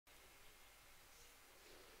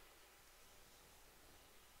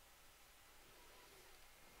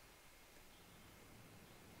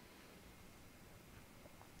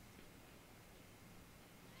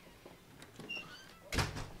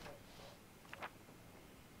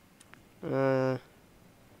Okay,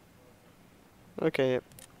 yep.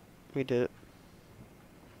 We did it.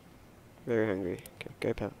 Very hungry. Okay,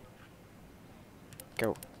 go pal.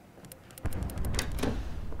 Go.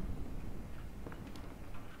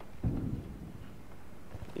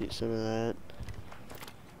 Eat some of that.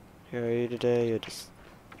 How are you today? You're just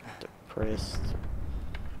depressed.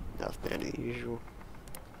 Nothing out of the usual.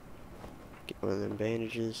 Get one of them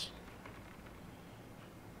bandages.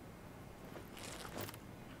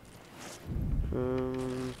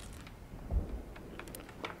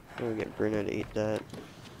 We'll get Bruno to eat that.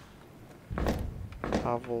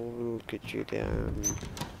 Pavel will get you down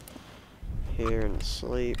here and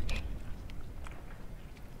sleep.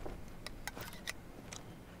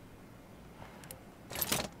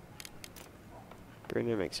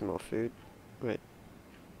 Bruno, make some more food. Wait.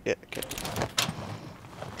 Yeah, okay.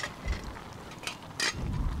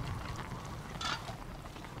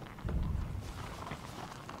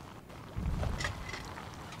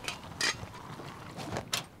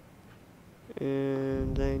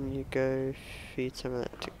 And then you go feed some of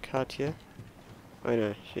that to Katya. Oh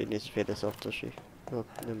no, she needs to feed herself, does she? Oh,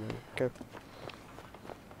 never mind. Go.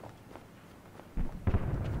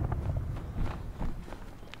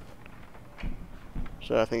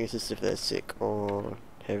 So I think it's just if they're sick or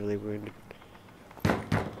heavily wounded.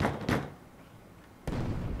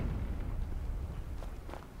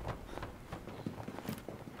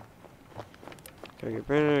 Go get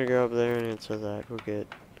Brennan to go up there and answer that. We'll get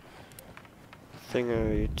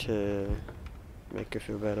Thingo to make her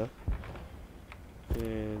feel better.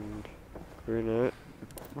 And Bruno.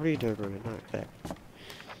 What are you doing, Bruno? No, back.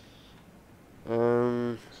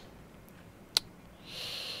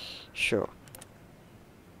 Sure.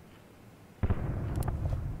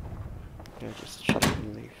 Yeah, just shut up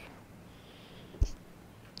and leave.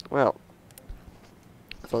 Well,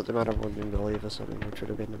 I thought they might have wanted him to leave or something, which would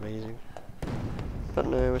have been amazing. But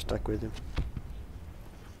no, we're stuck with him.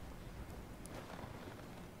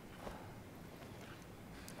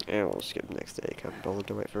 Yeah, we'll skip the next day, can't bother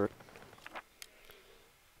to wait for it.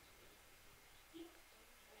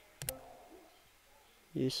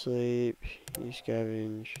 You sleep, you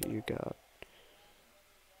scavenge, you guard.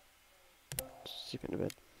 Sleep in the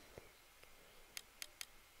bed.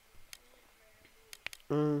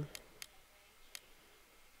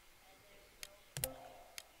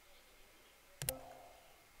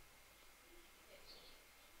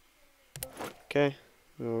 Okay,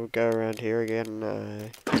 we'll go around here again.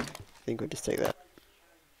 I think we'll just take that.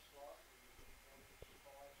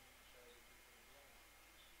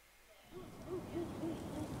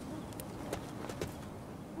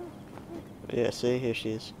 Yeah, see, here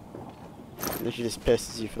she is. And she just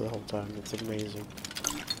pesters you for the whole time. It's amazing.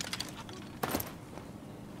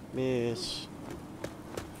 Miss,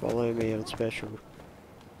 follow me on special.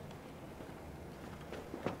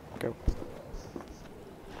 Go.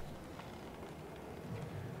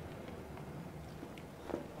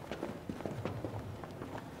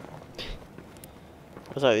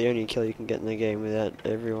 That's like the only kill you can get in the game without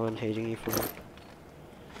everyone hating you for it.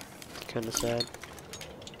 It's kinda sad.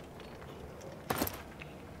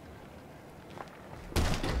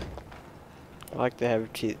 I like to have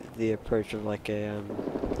the approach of like a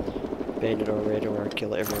bandit or raid where I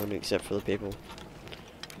kill everyone except for the people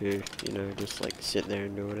who, you know, just like sit there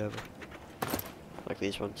and do whatever. Like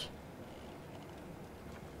these ones.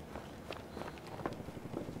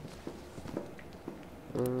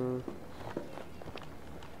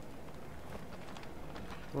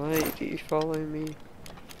 Why do you follow me?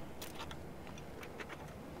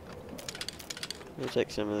 I'll take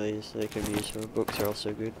some of these, they can be useful. Books are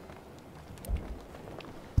also good.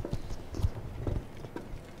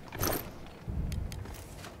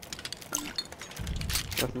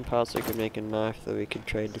 Weapon parts we could make a knife that we could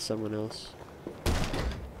trade to someone else.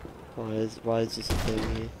 Why is this a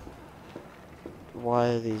thing here? Why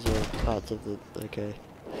are these all parts of the... okay.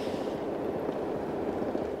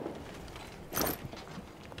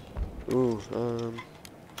 Ooh,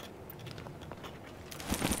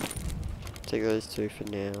 take those two for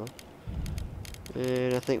now.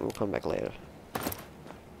 And I think we'll come back later.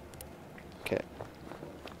 Okay.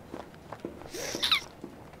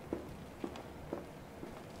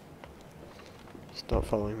 Stop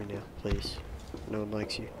following me now, please. No one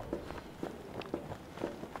likes you.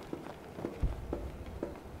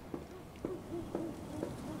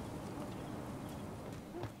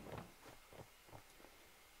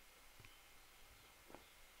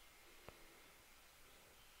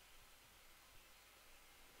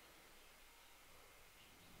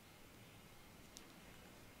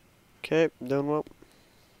 Okay, done well.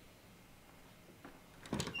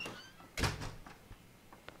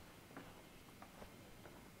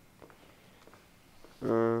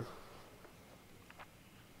 I'm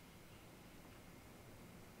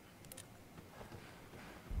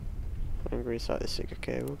gonna start this thing.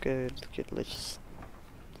 Okay, we'll go. Let's just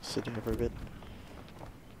sit down for a bit.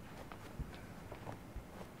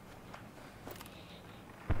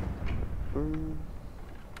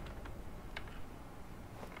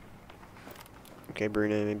 Okay,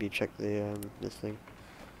 Bruno, maybe check the this thing.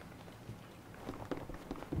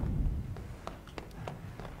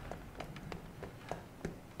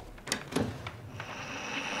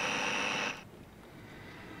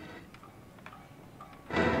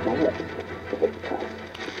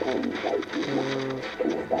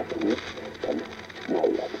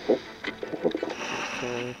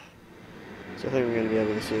 Okay. So I think we're going to be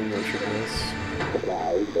able to see what should this.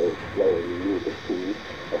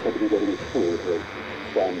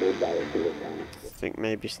 I think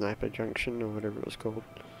maybe Sniper Junction or whatever it was called.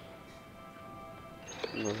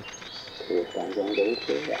 No.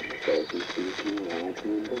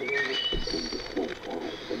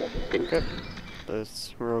 Okay.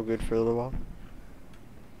 We're all good for a little while.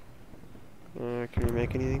 Can we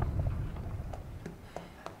make anything?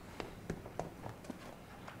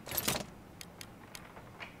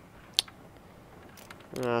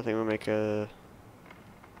 I think we'll make a...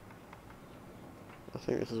 I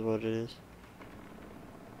think this is what it is.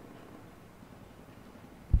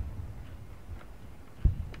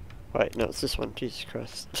 Wait, no, it's this one. Jesus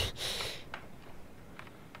Christ.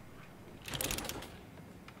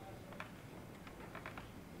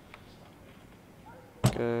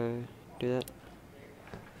 Go do that.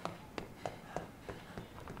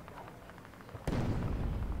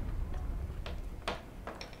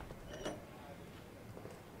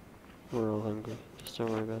 We're all hungry. Just don't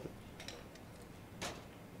worry about it.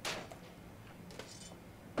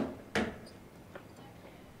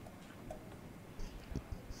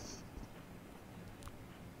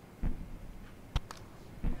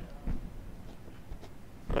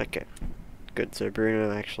 Okay. Good, so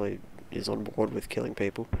Bruno actually is on board with killing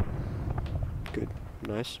people. Good.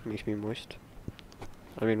 Nice. Makes me moist.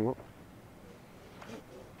 I mean, what?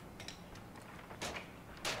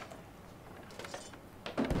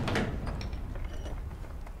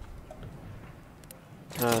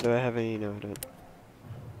 Do I have any? No, I don't.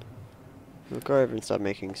 We'll go over and start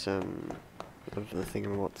making some of the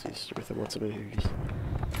thingamawatsies with the what's-a-movies.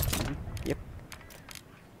 Yep.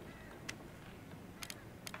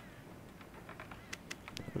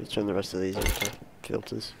 Let's turn the rest of these into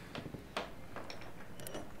filters.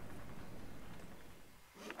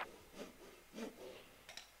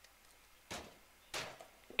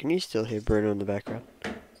 Can you still hear Bruno in the background?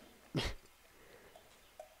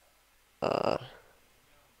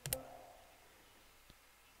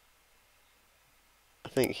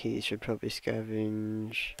 I think he should probably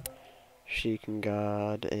scavenge, she can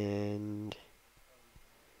guard, and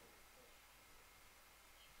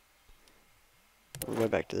we'll go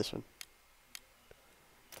back to this one.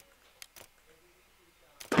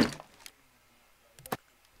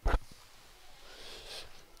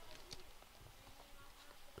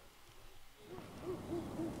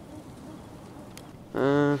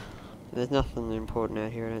 There's nothing important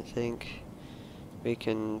out here, I don't think. We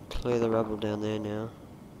can clear the rubble down there now.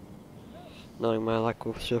 Knowing my luck,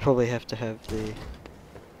 we'll still probably have to have the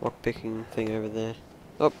lock-picking thing over there.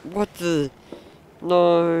 Oh, what the?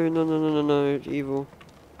 No, no, no, no, no, no, evil.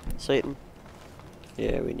 Satan.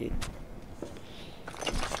 Yeah, we need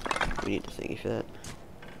the thingy for that.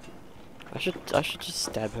 I should just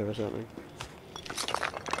stab her or something.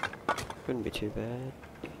 Wouldn't be too bad.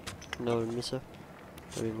 No one miss her.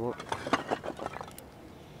 I mean, what?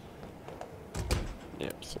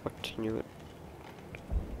 Yep, select, knew it.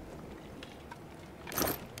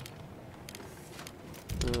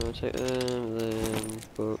 Take them, then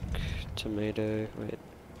book, tomato, wait.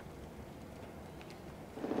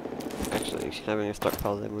 Actually, having a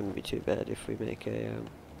stockpile then wouldn't be too bad if we make a,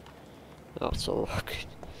 oh, soul rock.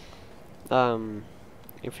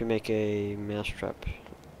 If we make a mousetrap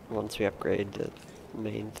once we upgrade the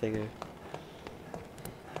main thinger.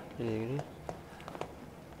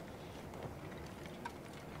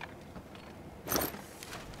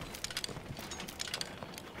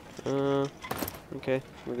 Okay,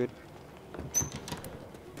 we're good.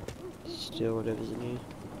 Steal whatever's in here.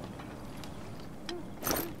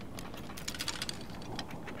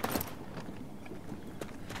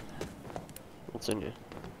 What's in here?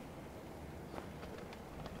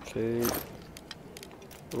 Food.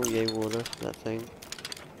 Oh yay, water, that thing.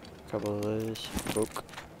 A couple of those. Book.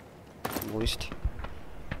 Moist.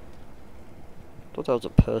 Thought there was a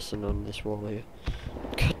person on this wall here.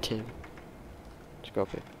 God damn. Let's go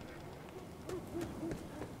up here.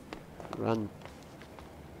 Run.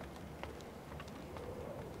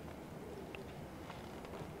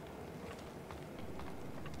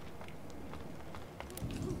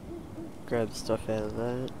 Grab stuff out of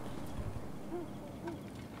that.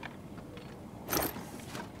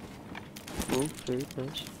 Oh, food,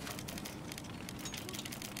 nice.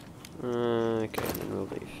 Okay, then we'll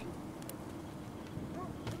leave.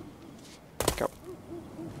 Go.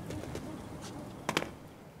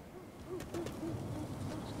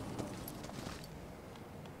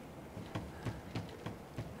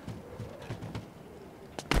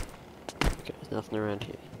 Okay, there's nothing around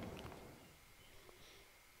here.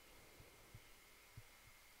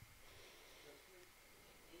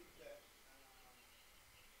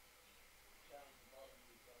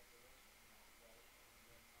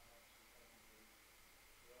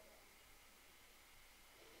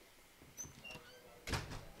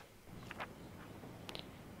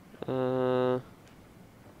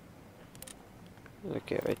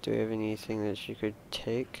 Okay, wait, do we have anything that she could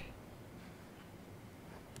take?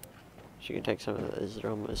 She can take some of those that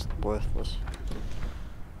are almost worthless.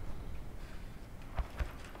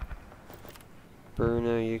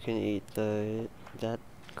 Bruno, you can eat that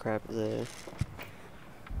crap there.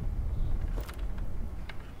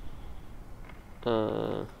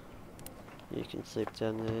 You can sleep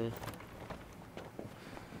down there.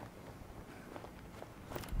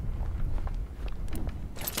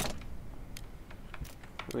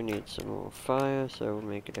 We need some more fire, so we'll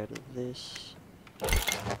make it out of this.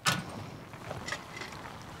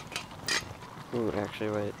 Ooh,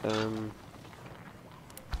 actually, wait, can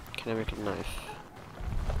I make a knife?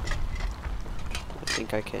 I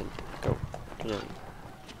think I can. Go. No.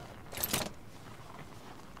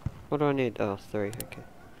 What do I need? Oh, 3, okay.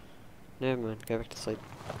 Never mind, go back to sleep.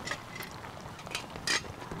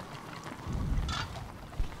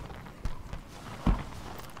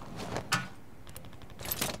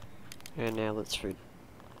 And now let's food.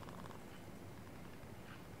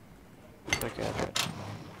 Okay, I tried.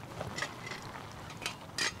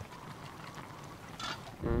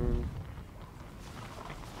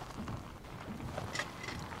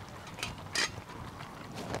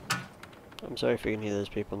 I'm sorry if you can hear those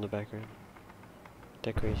people in the background.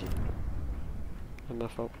 They're crazy. Not my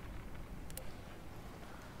fault.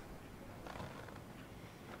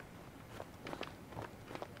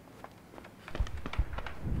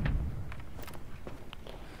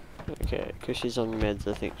 Okay, because she's on meds,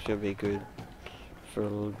 I think she'll be good for a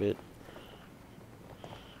little bit.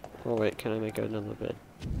 Oh wait, can I make another bed?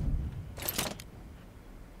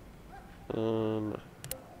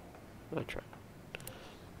 I try.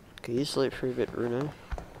 Can you sleep for a bit, Bruno?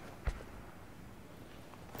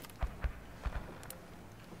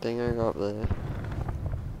 Thing I got there.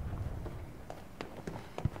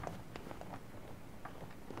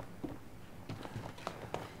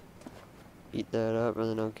 Eat that up, and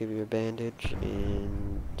then I'll give you a bandage,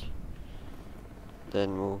 and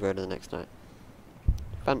then we'll go to the next night.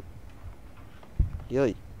 Fun.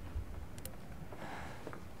 Yay.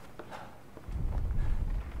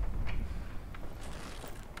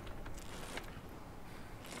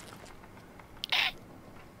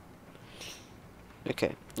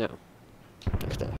 Okay, now.